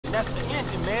That's the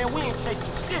engine, man. We ain't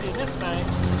chasing shit in this thing.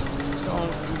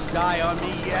 Don't die on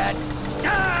me yet.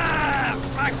 Ah!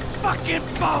 My fucking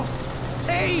boat!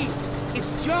 Hey!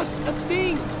 It's just a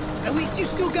thing. At least you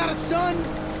still got a son.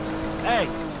 Hey,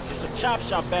 it's a chop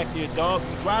shop back there, dog.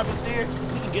 You drive us there,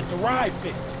 we can get the ride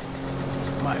fixed.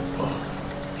 My boat.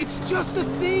 It's just a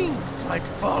thing. My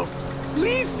boat.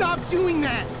 Please stop doing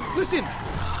that. Listen,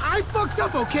 I fucked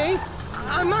up, okay?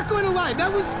 I'm not going to lie.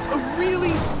 That was a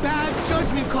really bad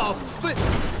judgment call. But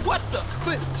What the?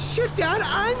 But shit, Dad,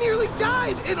 I nearly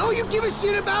died, and all you give a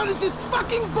shit about is this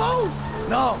fucking boat!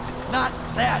 No, it's not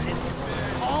that.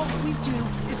 It's... All we do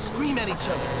is scream at each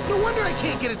other. No wonder I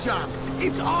can't get a job.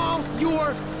 It's all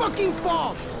your fucking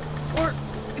fault. Or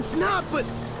it's not, but...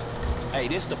 Hey,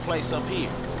 this the place up here.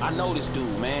 I know this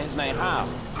dude, man. His name Howard.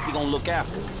 He gonna look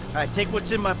after him. All right, take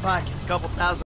what's in my pocket. A couple thousand.